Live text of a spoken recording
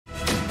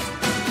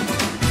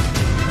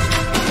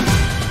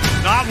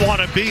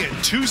want to be in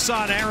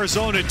Tucson,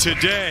 Arizona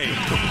today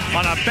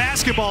on a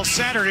basketball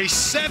Saturday.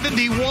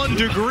 71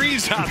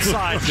 degrees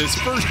outside this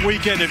first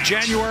weekend of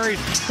January.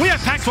 We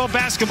have Pac-12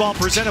 basketball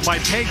presented by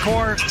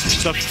Paycor.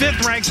 The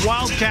 5th-ranked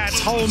Wildcats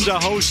home to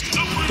host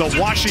the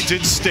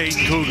Washington State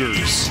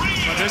Cougars.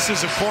 Now, this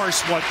is, of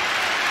course, what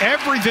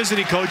every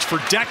visiting coach for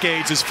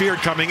decades has feared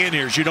coming in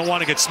here. Is you don't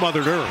want to get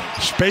smothered early.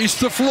 Space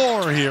the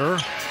floor here.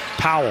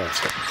 Powell.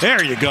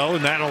 There you go,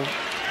 and that'll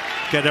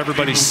get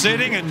everybody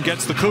sitting and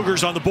gets the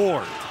Cougars on the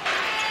board.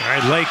 All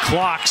right, late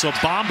clock, so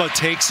Bamba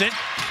takes it.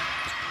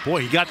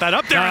 Boy, he got that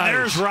up there, nice. And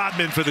there's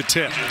Rodman for the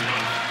tip.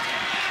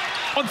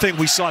 One thing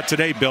we saw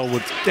today, Bill,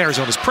 with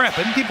Arizona's prep,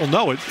 and people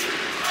know it,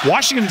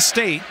 Washington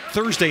State,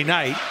 Thursday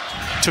night,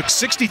 took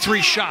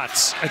 63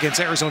 shots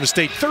against Arizona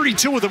State.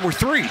 32 of them were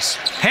threes.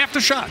 Half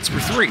the shots were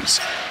threes.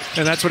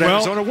 And that's what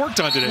Arizona worked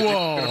on today.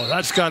 Whoa,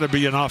 that's got to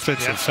be an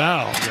offensive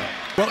foul. Yeah.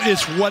 Well,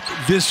 it's what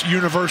this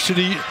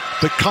university,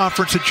 the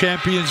Conference of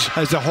Champions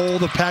as a whole,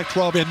 the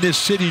Pac-12, and this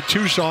city,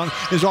 Tucson,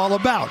 is all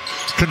about.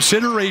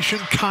 Consideration,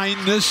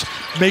 kindness,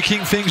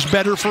 making things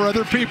better for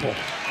other people.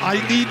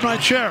 I need my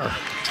chair.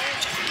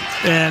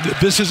 And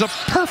this is a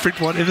perfect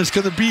one, and it's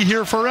going to be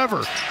here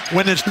forever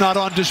when it's not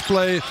on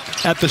display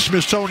at the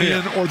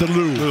Smithsonian or the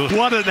Louvre.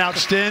 What an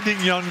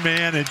outstanding young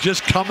man, and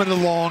just coming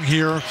along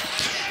here.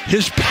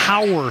 His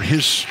power,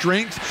 his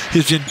strength,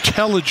 his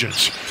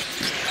intelligence.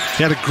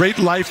 He had a great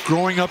life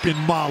growing up in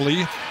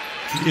Mali,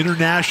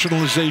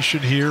 internationalization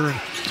here.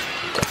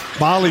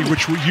 Mali,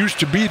 which used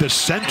to be the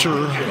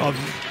center of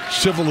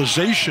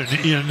civilization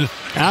in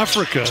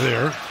Africa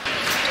there.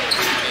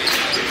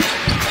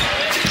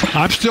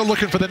 I'm still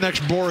looking for the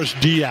next Boris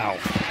Diaw.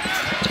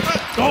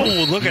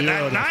 Oh, look at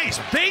that nice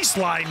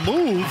baseline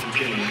move.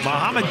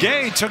 Mohamed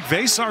Gay took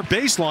Vesar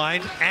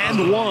baseline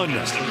and won.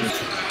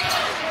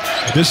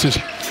 This is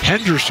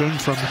Henderson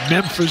from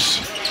Memphis,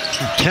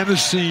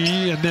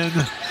 Tennessee, and then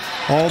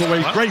all the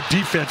way. Great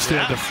defense there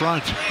at the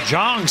front.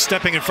 Jong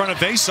stepping in front of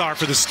Vesar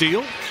for the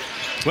steal.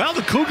 Well,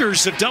 the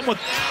Cougars have done what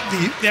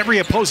every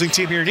opposing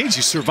team here needs.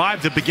 You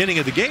survive the beginning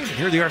of the game.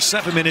 Here they are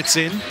 7 minutes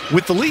in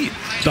with the lead.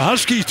 The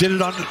Huskies did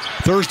it on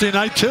Thursday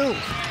night, too.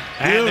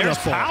 And there's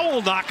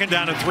Powell knocking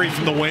down a three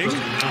from the wing.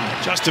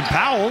 Justin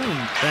Powell.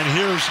 And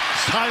here's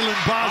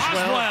Tylen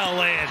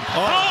Boswell.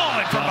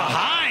 And from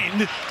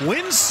behind,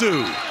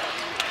 Winsu.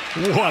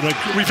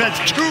 We've had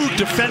 2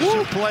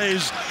 defensive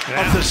plays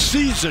of the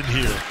season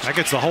here. That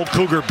gets the whole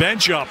Cougar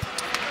bench up.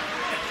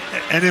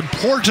 And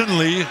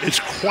importantly, it's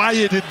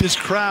quieted this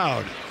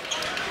crowd.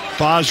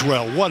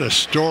 Boswell, what a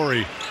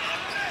story.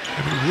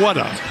 I mean, what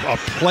a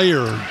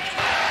player.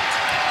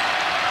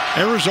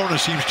 Arizona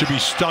seems to be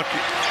stuck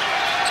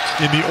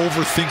in the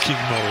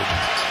overthinking mode.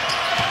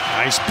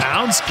 Nice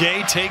bounce.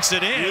 Gay takes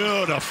it in.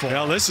 Beautiful.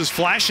 Well, this is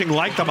flashing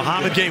like the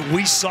Mohamed Gay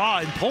we saw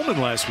in Pullman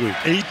last week.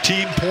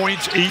 18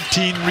 points,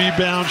 18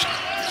 rebounds.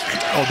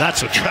 Oh,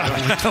 that's a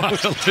traveling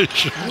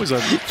violation.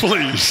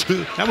 Please.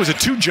 That was a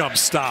 2-jump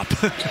stop.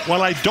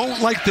 Well, I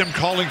don't like them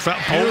calling foul.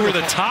 Over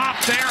the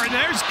top there, and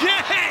there's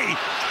Gay.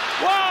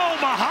 Whoa,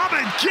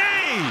 Mohamed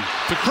Gay.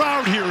 The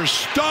crowd here is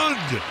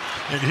stunned.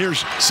 And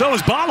here's... So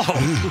is Balo.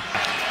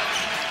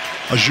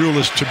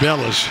 Azuolas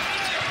Tubelis,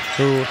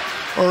 who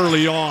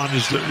early on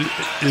is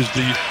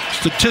the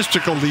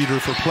statistical leader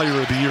for Player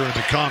of the Year in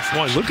the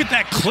conference. Boy, look at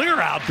that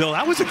clear out, Bill.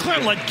 That was a clear.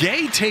 Let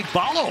Gay take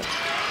Balo.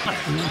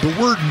 The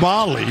word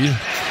Mali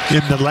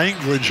in the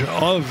language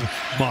of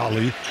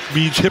Mali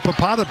means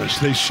hippopotamus.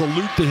 They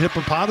salute the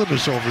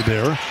hippopotamus over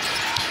there.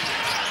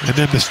 And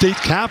then the state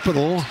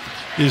capital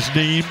is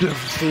named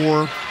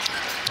for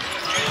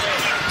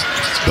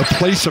the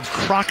place of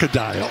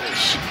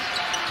crocodiles.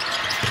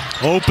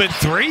 Open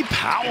three.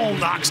 Powell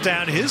knocks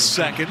down his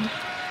second.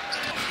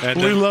 And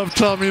we love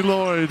Tommy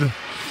Lloyd.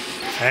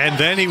 And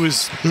then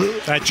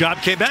that job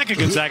came back at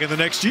Gonzaga the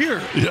next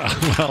year. Yeah,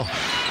 well,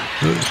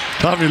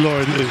 Tommy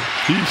Lloyd,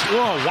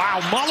 whoa, wow,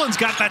 Mullins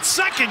got that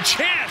second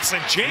chance,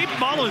 and Jabe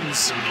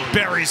Mullins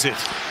buries it.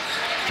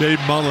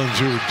 Jabe Mullins,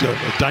 who's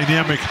a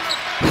dynamic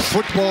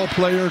football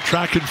player,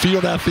 track and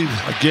field athlete,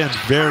 again,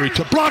 very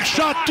tough. Block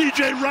shot,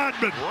 DJ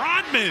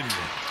Rodman.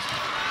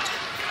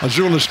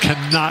 Azuolas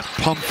cannot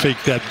pump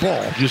fake that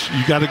ball.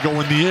 You got to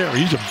go in the air.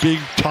 He's a big,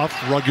 tough,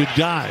 rugged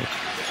guy.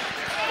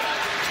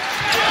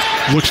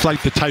 Looks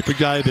like the type of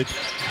guy that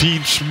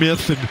Dean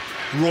Smith and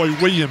Roy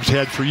Williams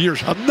had for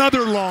years.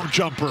 Another long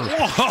jumper.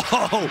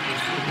 Whoa!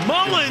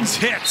 Mullins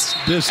hits.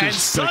 This is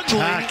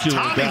spectacular.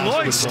 Tommy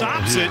Lloyd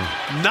stops it.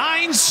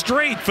 9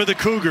 straight for the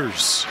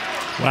Cougars.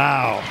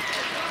 Wow.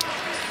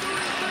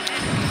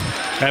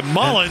 And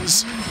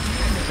Mullins,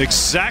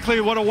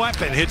 exactly what a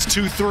weapon, hits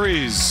 2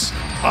 threes.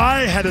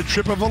 I had a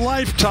trip of a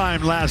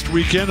lifetime last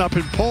weekend up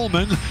in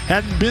Pullman.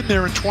 Hadn't been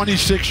there in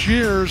 26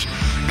 years.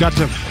 Got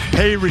to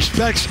pay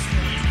respects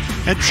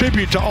and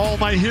tribute to all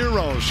my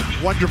heroes.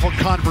 Wonderful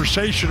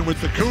conversation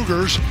with the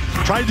Cougars.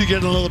 Tried to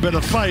get a little bit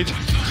of fight.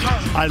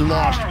 I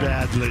lost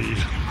badly.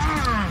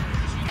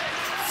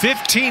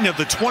 15 of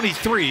the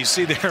 23,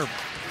 see there,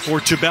 for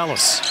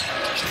Tubelis.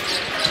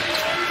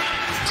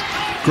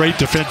 Great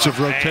defensive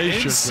rotation.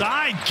 And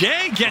inside,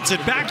 Gay gets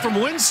it back from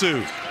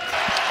WSU.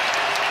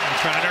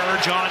 Trying to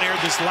urge on here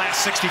this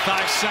last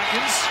 65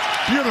 seconds.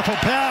 Beautiful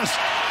pass.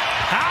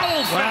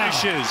 Powell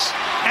finishes.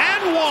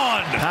 And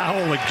one.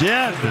 Powell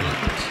again.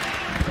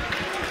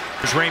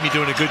 There's Ramey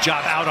doing a good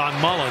job out on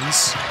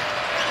Mullins.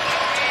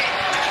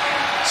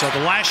 So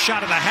the last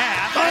shot of the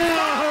half.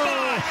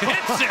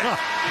 Hits it.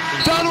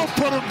 That'll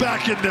put him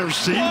back in their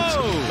seat.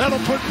 Whoa. That'll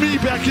put me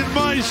back in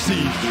my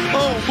seat.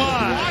 Oh,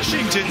 my.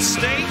 Washington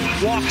State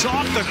walks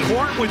off the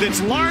court with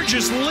its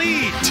largest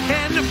lead,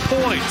 10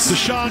 points.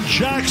 Deshaun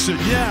Jackson,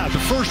 yeah, the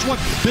first one.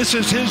 This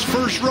is his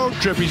first road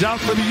trip. He's out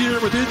for the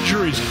year with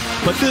injuries.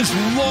 But this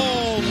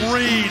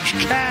long-range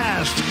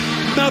cast,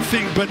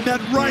 nothing but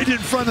net right in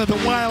front of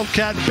the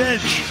Wildcat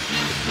bench.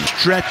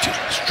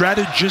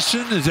 Strategist,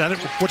 is that it?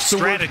 What's the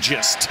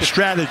Strategist. word?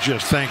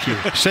 Strategist, thank you.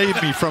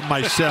 Save me from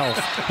myself.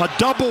 A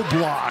double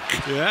block.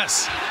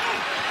 Yes.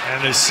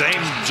 And the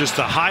same, just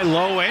a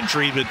high-low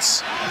entry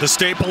that's the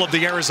staple of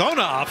the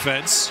Arizona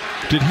offense.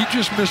 Did he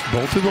just miss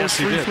both of those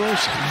free throws?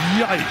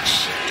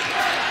 Yikes.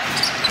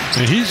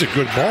 And he's a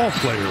good ball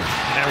player.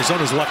 And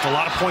Arizona's left a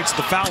lot of points at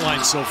the foul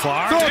line so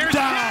far. There's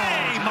down.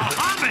 Gay,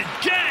 Mohamed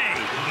Gay,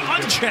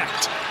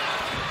 unchecked.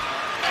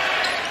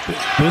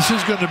 This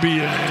is going to be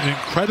an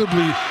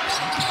incredibly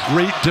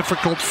great,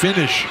 difficult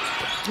finish.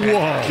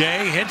 Whoa.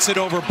 Gay hits it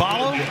over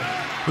Ballo.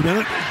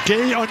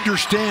 Gay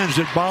understands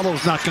that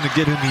Ballo's not going to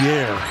get in the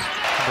air.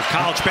 For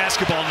college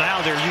basketball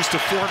now, they're used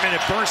to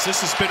 4-minute bursts.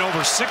 This has been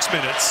over 6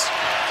 minutes.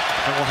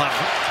 And we'll have.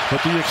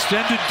 But the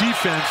extended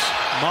defense.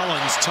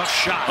 Mullins, tough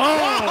shot. Oh,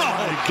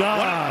 my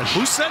gosh.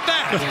 Who said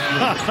that?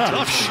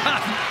 Tough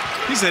shot.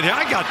 He said,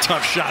 I got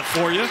tough shot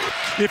for you.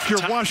 If you're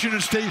Washington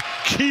State,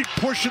 keep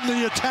pushing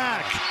the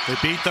attack. They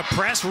beat the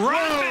press.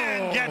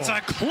 Rodman gets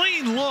a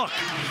clean look.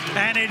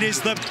 And it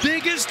is the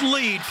biggest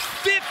lead,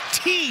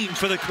 15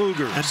 for the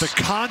Cougars. And the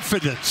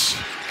confidence.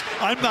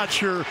 I'm not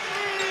sure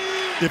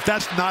if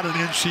that's not an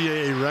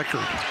NCAA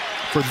record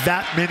for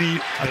that many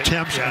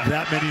attempts and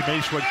that many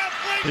makes what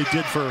they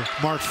did for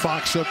Mark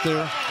Fox up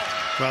there.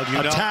 Well, you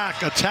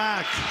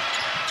attack.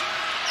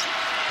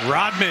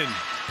 Rodman.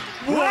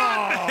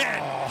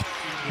 Whoa.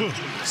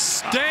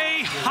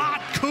 Stay hot,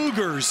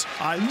 Cougars.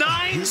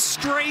 9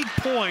 straight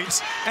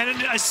points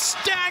and a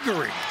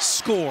staggering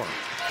score.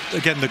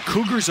 Again, the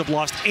Cougars have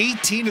lost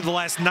 18 of the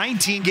last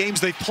 19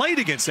 games they've played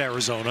against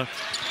Arizona.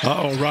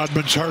 Uh-oh,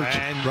 Rodman's hurt.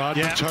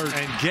 Rodman's hurt.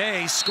 And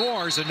Gay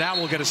scores, and now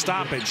we'll get a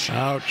stoppage.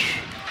 Ouch.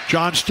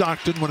 John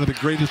Stockton, one of the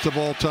greatest of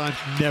all time,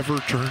 never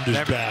turned his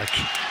back.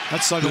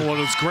 That's like one of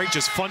those great,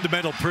 just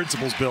fundamental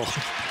principles, Bill.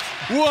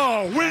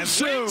 Whoa,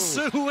 WSU.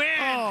 WSU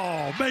in.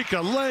 Oh, make a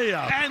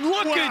layup. And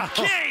look at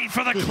Gay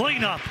for the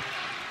cleanup.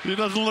 He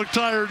doesn't look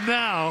tired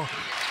now.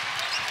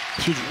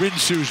 This is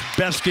WSU's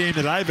best game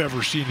that I've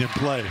ever seen him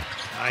play.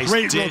 Nice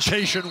Great dish.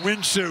 rotation,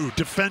 WSU,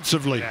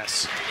 defensively.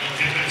 Yes.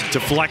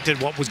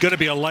 Deflected what was going to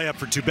be a layup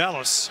for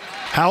Tubelis.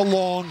 How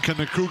long can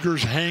the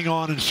Cougars hang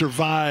on and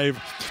survive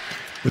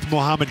with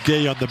Mohamed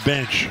Gay on the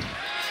bench?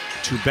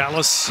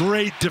 Tubelis.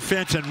 Great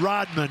defense, and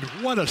Rodman,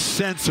 what a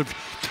sense of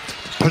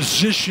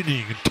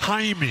positioning and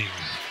timing.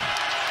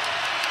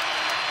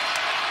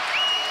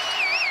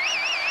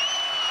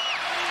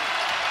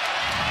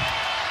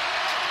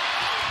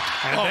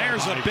 And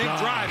there's a big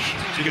drive,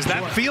 because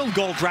that field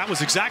goal drought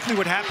was exactly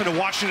what happened to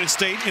Washington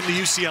State in the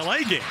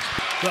UCLA game.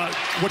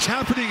 What's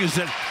happening is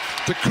that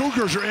the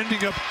Cougars are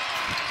ending up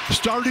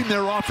starting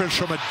their offense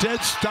from a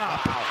dead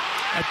stop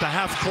at the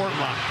half-court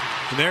line.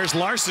 And there's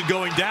Larson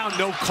going down,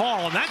 no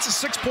call, and that's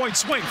a 6-point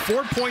swing.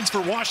 4 points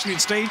for Washington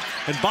State,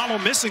 and Ballo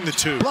missing the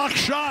 2. Block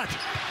shot.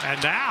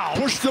 And now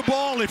push the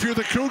ball if you're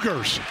the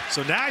Cougars.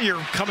 So now you're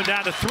coming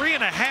down to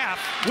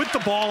 3.5 with the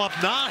ball up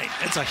 9.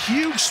 It's a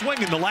huge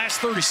swing in the last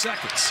 30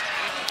 seconds.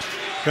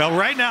 Well,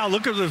 right now,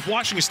 look at the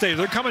Washington State.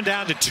 They're coming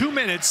down to 2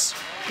 minutes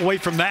away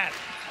from that.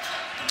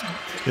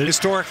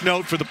 Historic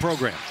note for the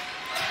program.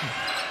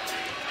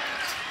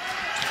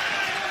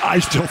 I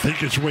still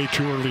think it's way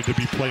too early to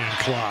be playing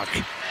clock.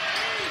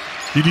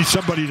 You need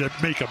somebody to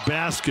make a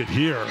basket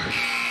here.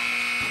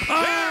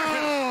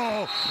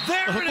 Oh!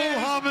 There it is!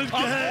 Mohamed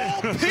Gay.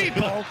 Of all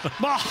people,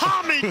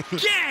 Mohamed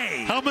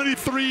Gay! How many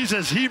threes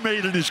has he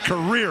made in his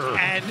career?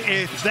 And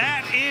if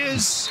that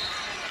is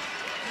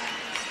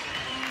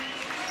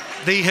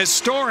the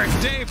historic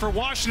day for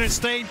Washington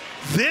State,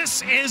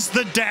 this is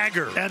the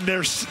dagger. And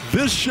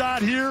this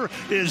shot here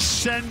is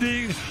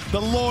sending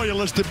the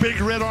Loyalists, the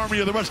Big Red Army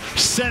of the West,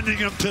 sending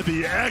them to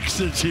the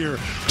exits here.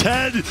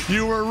 Ted,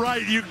 you were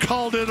right. You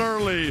called it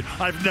early.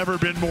 I've never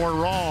been more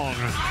wrong.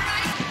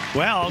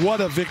 Well,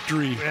 what a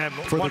victory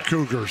for the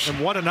Cougars. And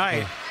what a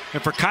night.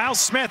 And for Kyle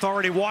Smith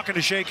already walking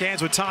to shake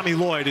hands with Tommy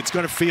Lloyd, it's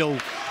going to feel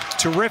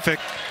terrific,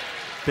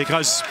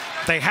 because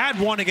they had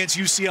one against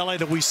UCLA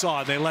that we saw,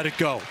 and they let it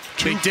go.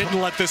 They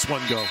didn't let this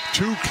one go.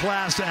 2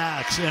 class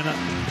acts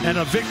and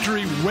a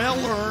victory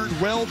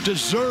well-earned,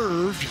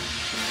 well-deserved,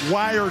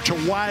 wire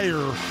to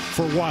wire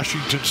for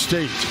Washington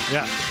State.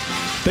 Yeah.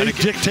 They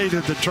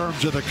dictated the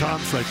terms of the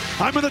conflict.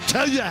 I'm going to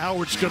tell you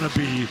how it's going to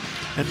be,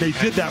 and they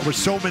did that with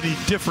so many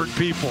different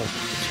people.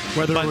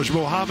 Whether it was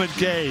Mohamed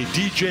Gay,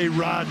 DJ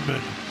Rodman,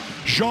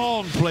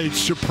 Jean played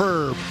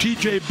superb,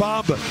 TJ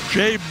Bamba,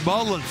 Jay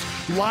Mullins,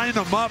 line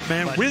them up,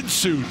 man.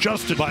 Winsu,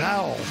 Justin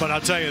Powell. But I'll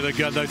tell you, the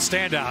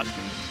standout,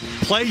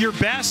 play your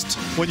best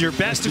when your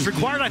best is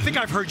required. I think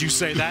I've heard you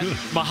say that.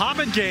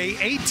 Mohamed Gay,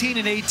 18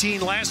 and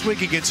 18 last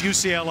week against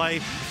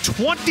UCLA,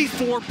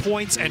 24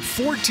 points and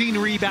 14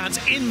 rebounds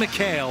in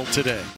McHale today.